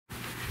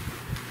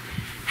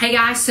Hey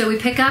guys, so we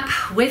pick up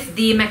with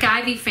the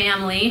McIvy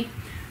family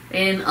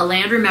in A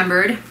Land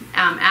Remembered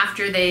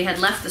after they had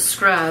left the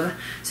scrub.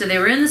 So they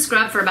were in the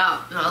scrub for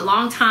about a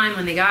long time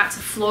when they got to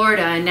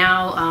Florida, and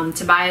now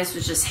Tobias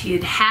was just, he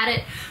had had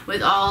it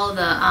with all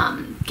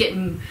the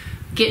getting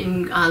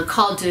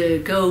called to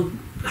go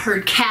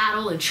herd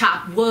cattle and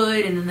chop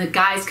wood, and then the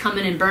guys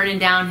coming and burning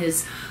down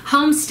his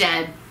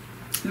homestead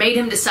made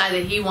him decide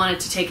that he wanted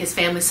to take his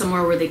family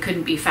somewhere where they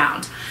couldn't be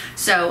found.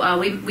 So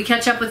we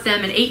catch up with them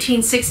in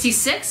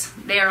 1866.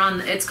 They are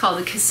on, it's called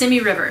the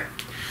Kissimmee River.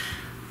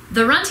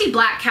 The runty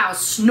black cow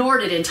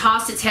snorted and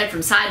tossed its head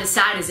from side to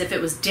side as if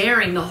it was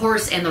daring the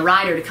horse and the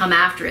rider to come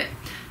after it.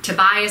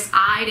 Tobias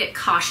eyed it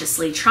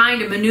cautiously, trying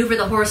to maneuver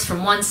the horse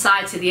from one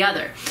side to the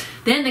other.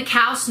 Then the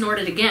cow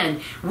snorted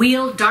again,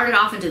 wheeled, darted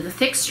off into the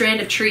thick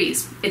strand of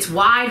trees, its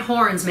wide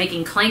horns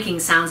making clanking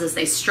sounds as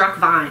they struck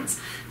vines.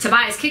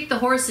 Tobias kicked the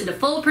horse into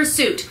full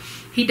pursuit.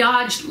 He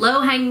dodged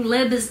low-hanging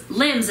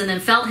limbs and then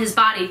felt his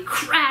body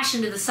crash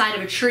into the side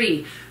of a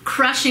tree,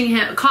 crushing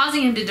him,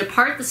 causing him to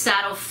depart the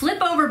saddle,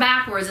 flip over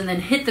backwards, and then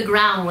hit the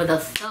ground with a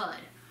thud.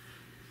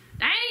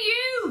 "Dang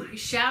you!" he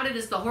shouted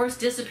as the horse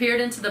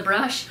disappeared into the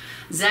brush.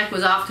 Zek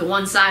was off to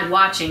one side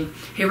watching.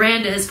 He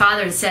ran to his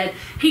father and said,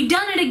 "He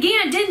done it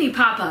again, didn't he,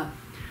 Papa?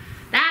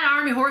 That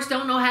army horse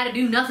don't know how to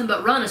do nothing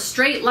but run a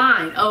straight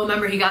line." Oh,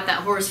 remember he got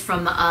that horse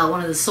from one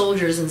of the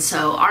soldiers, and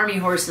so army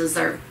horses,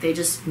 they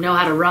just know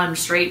how to run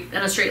straight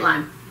in a straight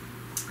line.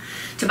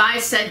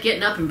 Tobias said,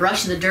 getting up and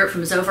brushing the dirt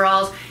from his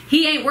overalls,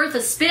 "He ain't worth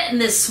a spit in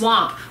this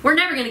swamp. We're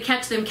never going to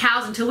catch them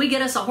cows until we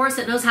get us a horse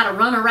that knows how to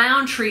run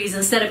around trees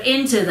instead of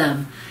into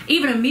them.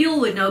 Even a mule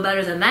would know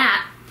better than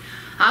that."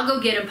 "I'll go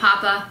get him,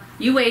 Papa.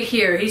 You wait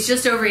here. He's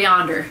just over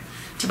yonder."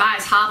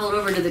 Tobias hobbled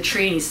over to the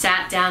tree and he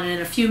sat down, and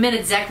in a few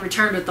minutes Zek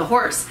returned with the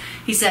horse.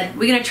 He said,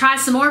 "We gonna try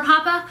some more,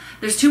 Papa?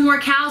 There's 2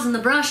 more cows in the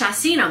brush. I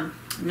seen them."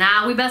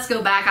 "Nah, we best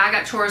go back. I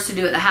got chores to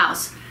do at the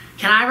house."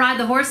 "Can I ride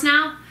the horse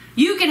now?"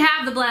 "You can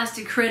have the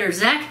blasted critter,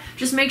 Zek.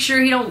 Just make sure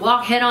he don't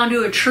walk head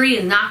onto a tree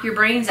and knock your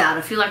brains out.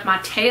 I feel like my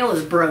tail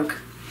is broke."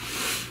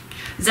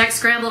 Zek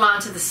scrambled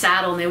onto the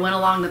saddle and they went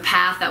along the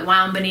path that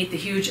wound beneath the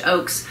huge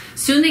oaks.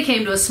 Soon they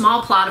came to a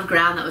small plot of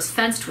ground that was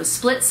fenced with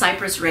split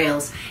cypress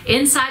rails.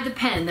 Inside the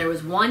pen there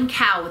was one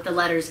cow with the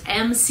letters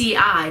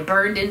MCI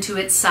burned into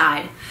its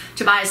side.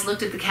 Tobias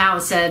looked at the cow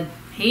and said,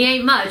 "He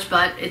ain't much,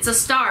 but it's a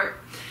start.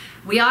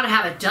 We ought to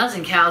have a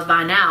dozen cows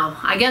by now.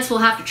 I guess we'll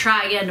have to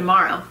try again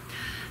tomorrow."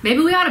 "Maybe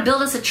we ought to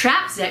build us a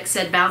trap," Zek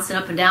said, bouncing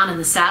up and down in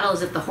the saddle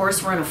as if the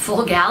horse were in a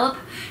full gallop.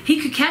 "He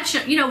could catch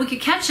him, we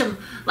could catch him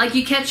like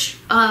you catch,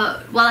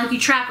 like you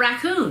trap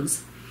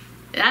raccoons."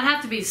 "That'd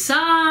have to be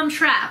some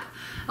trap.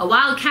 A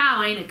wild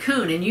cow ain't a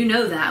coon, and you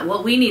know that.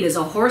 What we need is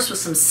a horse with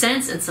some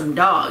sense and some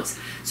dogs."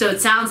 So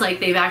it sounds like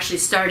they've actually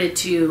started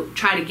to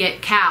try to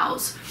get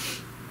cows.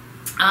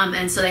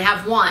 And so they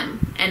have one,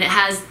 and it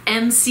has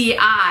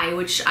MCI,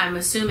 which I'm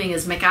assuming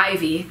is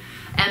McIvy,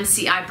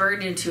 MCI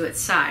burned into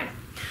its side.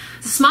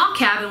 The small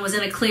cabin was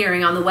in a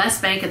clearing on the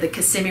west bank of the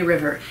Kissimmee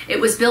River.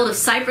 It was built of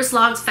cypress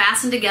logs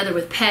fastened together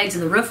with pegs,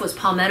 and the roof was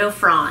palmetto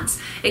fronds.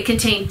 It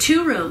contained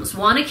 2 rooms,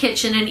 one a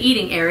kitchen and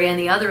eating area and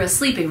the other a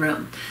sleeping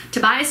room.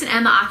 Tobias and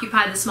Emma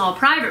occupied the small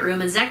private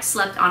room, and Zek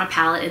slept on a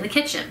pallet in the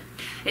kitchen.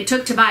 It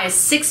took Tobias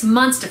 6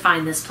 months to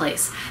find this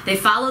place. They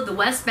followed the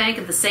west bank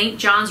of the St.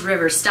 Johns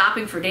River,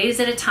 stopping for days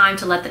at a time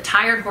to let the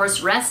tired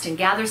horse rest and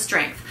gather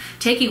strength,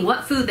 taking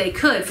what food they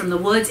could from the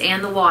woods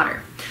and the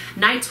water.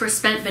 Nights were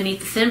spent beneath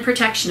the thin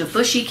protection of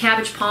bushy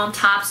cabbage palm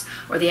tops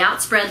or the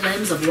outspread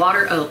limbs of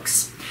water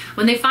oaks.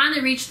 When they finally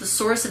reached the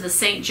source of the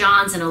St.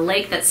 Johns in a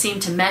lake that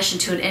seemed to mesh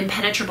into an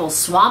impenetrable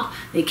swamp,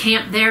 they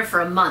camped there for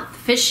a month,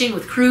 fishing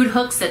with crude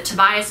hooks that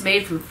Tobias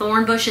made from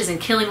thorn bushes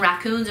and killing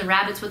raccoons and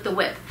rabbits with the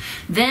whip.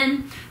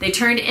 Then they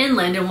turned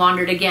inland and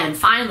wandered again,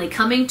 finally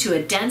coming to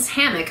a dense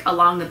hammock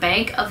along the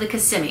bank of the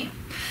Kissimmee.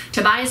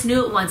 Tobias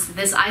knew at once that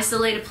this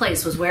isolated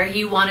place was where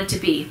he wanted to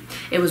be.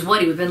 It was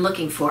what he had been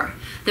looking for.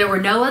 There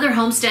were no other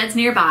homesteads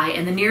nearby,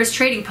 and the nearest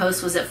trading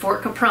post was at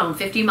Fort Caprone,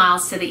 50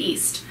 miles to the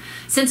east.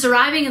 Since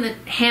arriving in the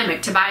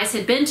hammock, Tobias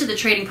had been to the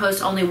trading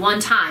post only one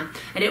time,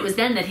 and it was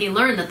then that he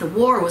learned that the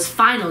war was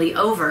finally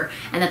over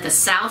and that the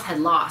South had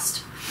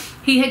lost.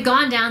 He had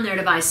gone down there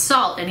to buy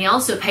salt, and he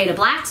also paid a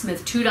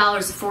blacksmith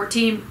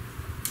 $2.14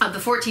 of the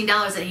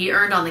 $14 that he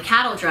earned on the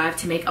cattle drive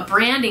to make a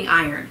branding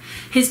iron.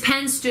 His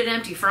pen stood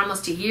empty for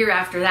almost a year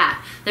after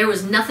that. There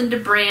was nothing to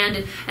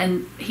brand,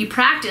 and he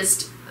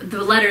practiced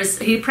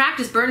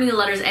burning the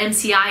letters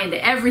MCI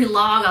into every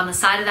log on the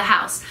side of the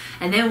house.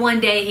 And then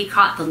one day he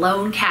caught the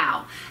lone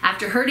cow.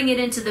 After herding it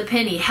into the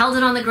pen, he held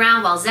it on the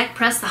ground while Zek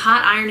pressed the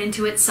hot iron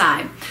into its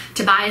side.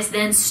 Tobias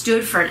then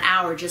stood for an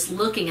hour just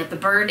looking at the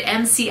burned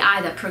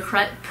MCI that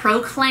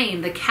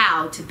proclaimed the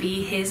cow to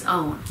be his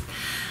own.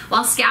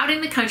 While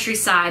scouting the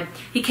countryside,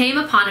 he came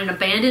upon an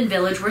abandoned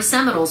village where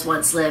Seminoles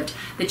once lived.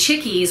 The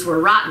chickees were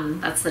rotten,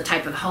 that's the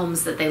type of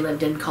homes that they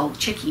lived in called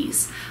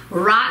chickees,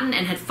 were rotten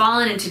and had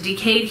fallen into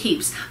decayed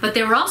heaps, but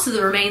there were also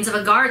the remains of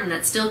a garden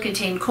that still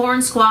contained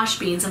corn, squash,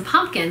 beans, and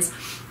pumpkins,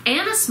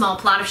 and a small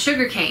plot of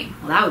sugar cane.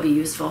 Well, that would be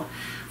useful.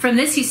 From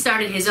this, he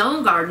started his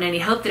own garden, and he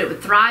hoped that it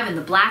would thrive in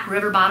the black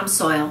river bottom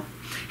soil.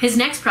 His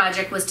next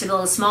project was to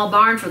build a small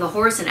barn for the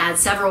horse and add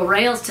several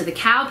rails to the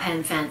cow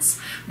pen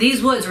fence.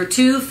 These woods were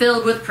too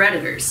filled with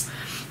predators.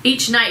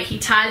 Each night, he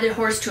tied the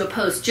horse to a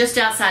post just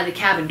outside the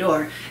cabin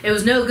door. It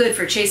was no good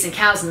for chasing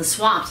cows in the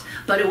swamps,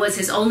 but it was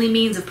his only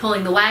means of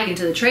pulling the wagon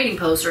to the trading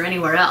post or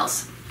anywhere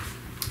else.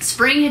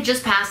 Spring had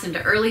just passed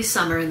into early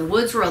summer, and the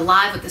woods were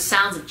alive with the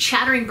sounds of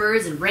chattering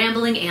birds and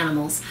rambling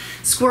animals.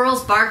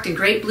 Squirrels barked and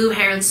great blue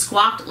herons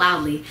squawked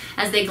loudly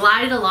as they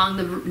glided along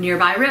the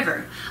nearby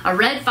river. A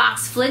red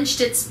fox flinched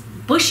its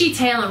bushy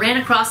tail and ran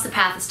across the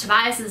path as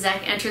Tobias and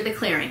Zek entered the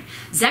clearing.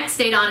 Zek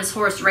stayed on his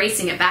horse,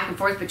 racing it back and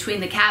forth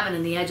between the cabin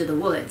and the edge of the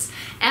woods.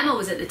 Emma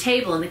was at the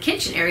table in the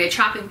kitchen area,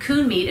 chopping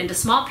coon meat into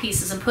small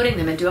pieces and putting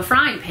them into a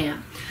frying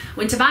pan.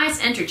 When Tobias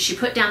entered, she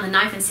put down the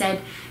knife and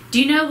said, "Do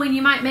you know when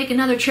you might make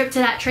another trip to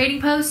that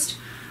trading post?"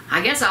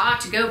 "I guess I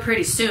ought to go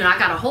pretty soon. I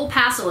got a whole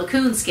passel of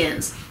coon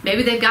skins.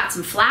 Maybe they've got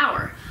some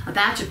flour. A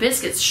batch of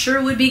biscuits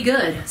sure would be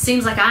good.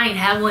 Seems like I ain't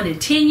had one in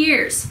 10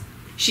 years.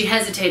 She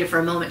hesitated for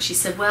a moment. She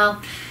said,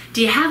 "Well,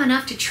 do you have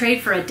enough to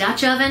trade for a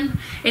Dutch oven?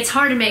 It's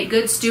hard to make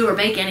good stew or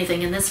bake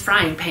anything in this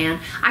frying pan.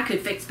 I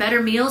could fix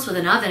better meals with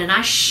an oven, and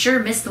I sure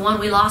miss the one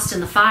we lost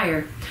in the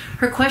fire."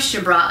 Her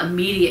question brought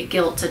immediate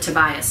guilt to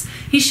Tobias.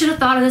 He should have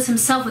thought of this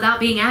himself without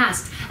being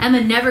asked. Emma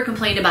never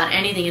complained about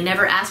anything and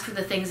never asked for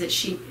the things that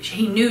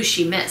he knew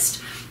she missed.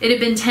 It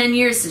had been 10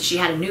 years since she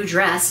had a new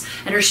dress,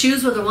 and her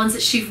shoes were the ones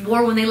that she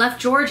wore when they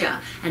left Georgia,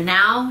 and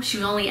now she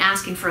was only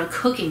asking for a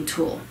cooking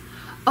tool.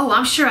 "Oh,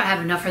 I'm sure I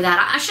have enough for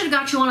that. I should have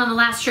got you one on the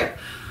last trip.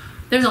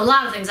 There's a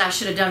lot of things I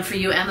should have done for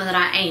you, Emma, that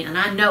I ain't, and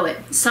I know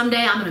it.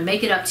 Someday I'm going to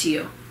make it up to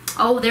you."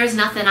 "Oh, there's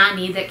nothing I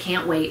need that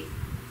can't wait.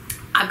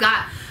 I've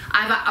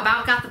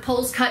about got the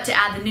poles cut to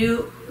add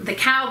the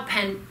cow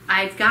pen.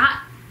 I've got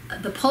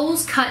the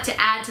poles cut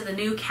to add to the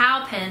new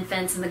cow pen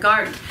fence in the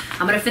garden.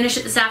 I'm going to finish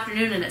it this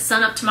afternoon, and at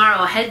sunup tomorrow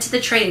I'll head to the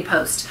trading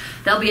post.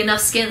 There'll be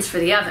enough skins for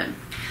the oven."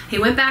 He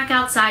went back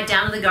outside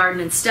down to the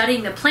garden and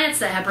studying the plants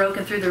that had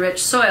broken through the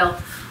rich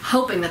soil,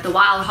 hoping that the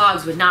wild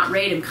hogs would not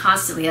raid him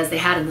constantly as they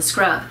had in the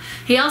scrub.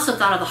 He also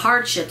thought of the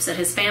hardships that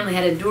his family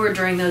had endured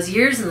during those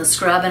years in the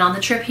scrub and on the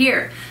trip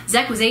here.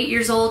 Zek was 8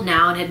 years old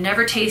now and had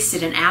never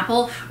tasted an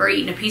apple or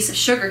eaten a piece of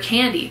sugar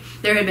candy.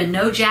 There had been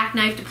no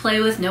jackknife to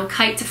play with, no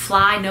kite to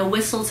fly, no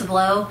whistle to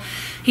blow.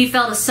 He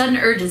felt a sudden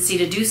urgency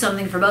to do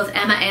something for both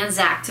Emma and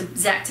Zek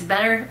to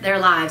better their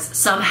lives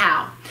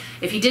somehow.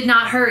 If he did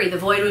not hurry, the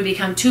void would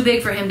become too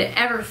big for him to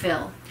ever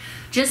fill.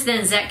 Just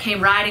then Zek came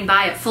riding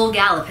by at full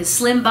gallop, his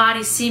slim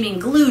body seeming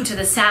glued to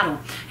the saddle.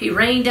 He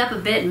reined up a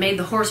bit and made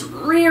the horse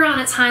rear on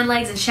its hind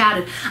legs and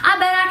shouted, "I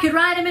bet I could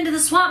ride him into the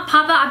swamp,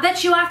 Papa. I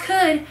bet you I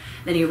could."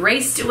 Then he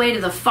raced away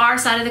to the far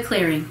side of the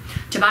clearing.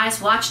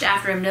 Tobias watched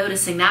after him,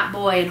 noticing that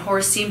boy and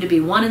horse seemed to be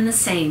one and the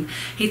same.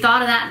 He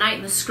thought of that night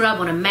in the scrub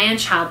when a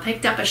man-child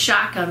picked up a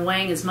shotgun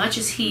weighing as much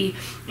as he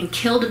and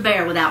killed a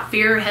bear without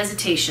fear or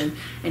hesitation.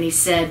 And he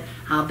said,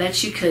 "I'll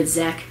bet you could,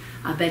 Zek.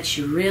 I bet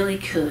you really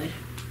could."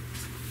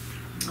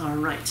 All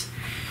right.